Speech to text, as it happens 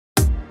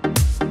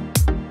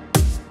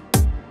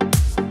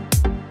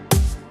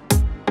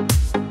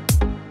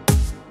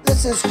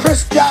This is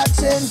Chris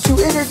Johnson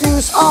to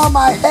introduce all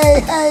my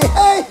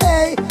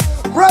hey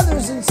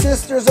brothers and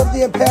sisters of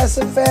the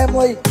Onpassive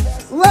family.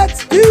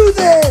 Let's do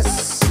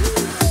this!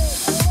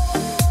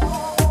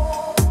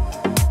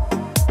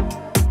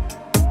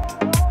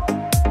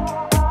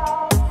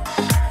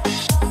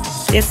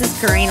 This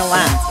is Karina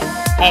Lyons.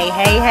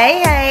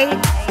 Hey.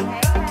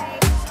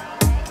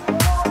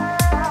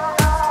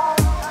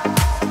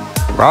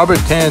 Robert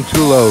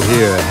Tantulo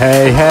here.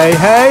 Hey.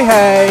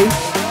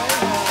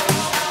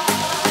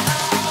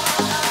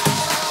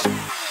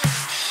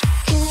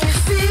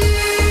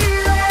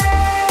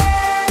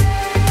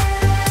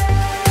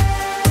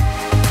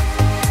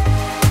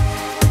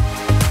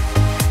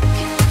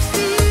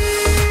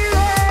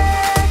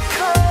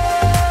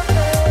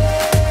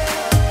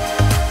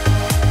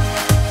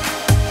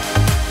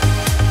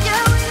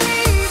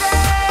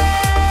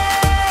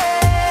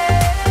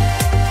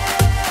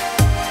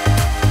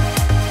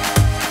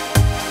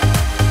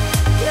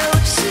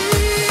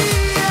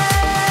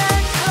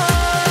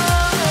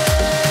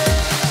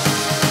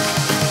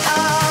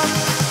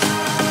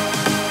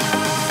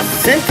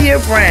 Cynthia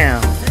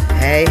Brown.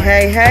 Hey.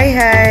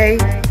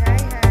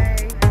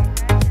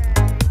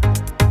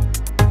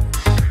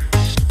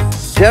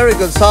 Jerry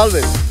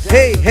Gonsalves.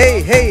 Hey.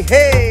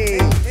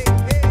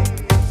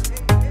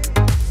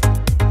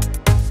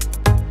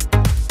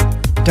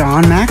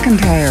 Dawn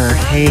McIntyre.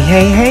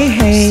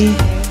 Hey.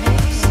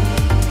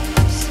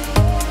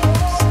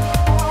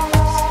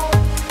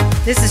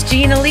 This is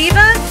Gina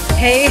Leva.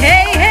 Hey.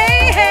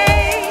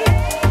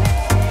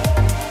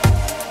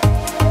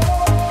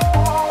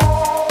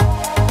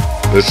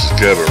 This is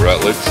Kevin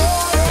Rutledge.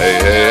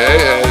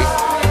 Hey.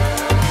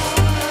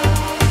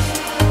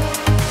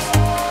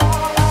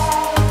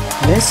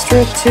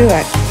 Mr.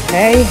 Tuick.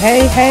 Hey.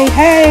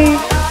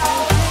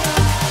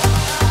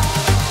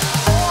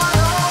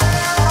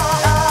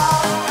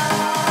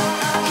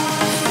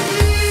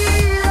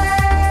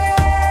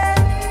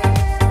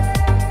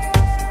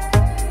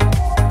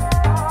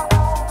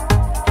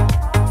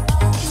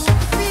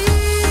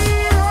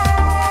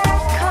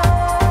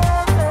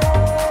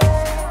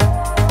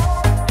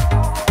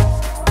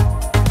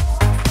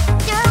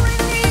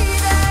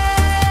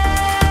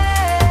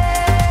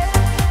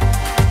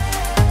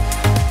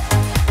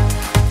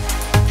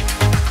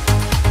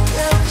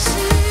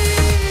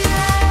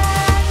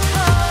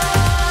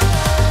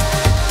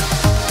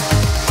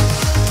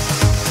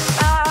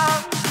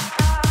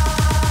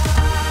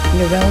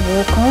 Narelle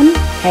Walk-On.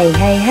 Hey.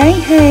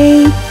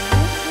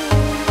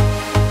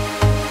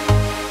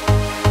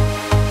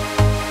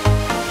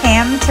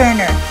 Pam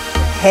Turner.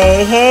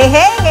 Hey. Hey.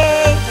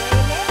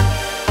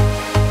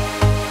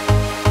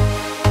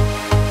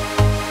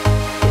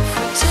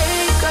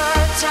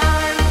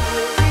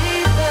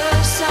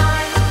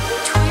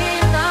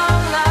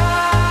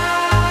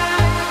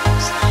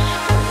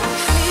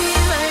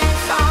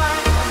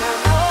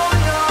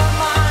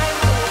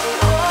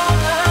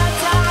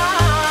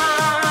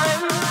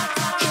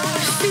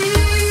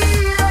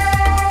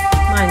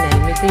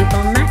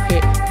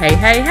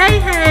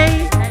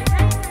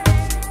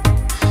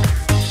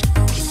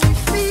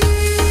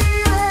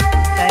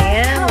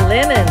 Diane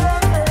Lennon.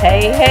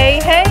 Hey.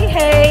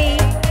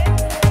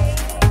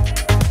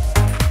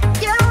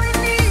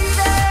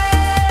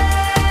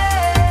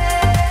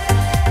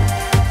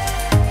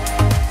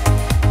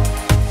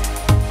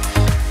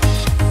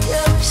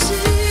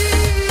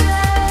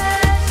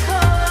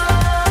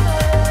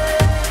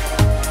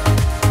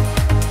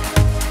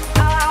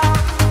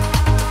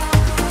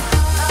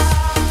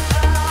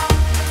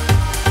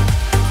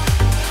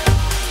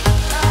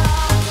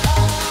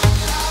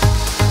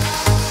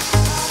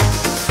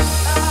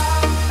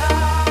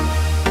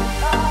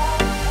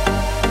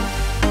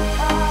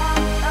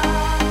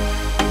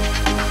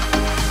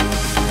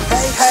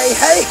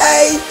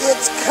 Hey,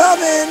 it's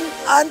coming!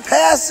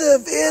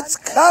 Onpassive, it's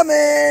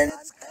coming!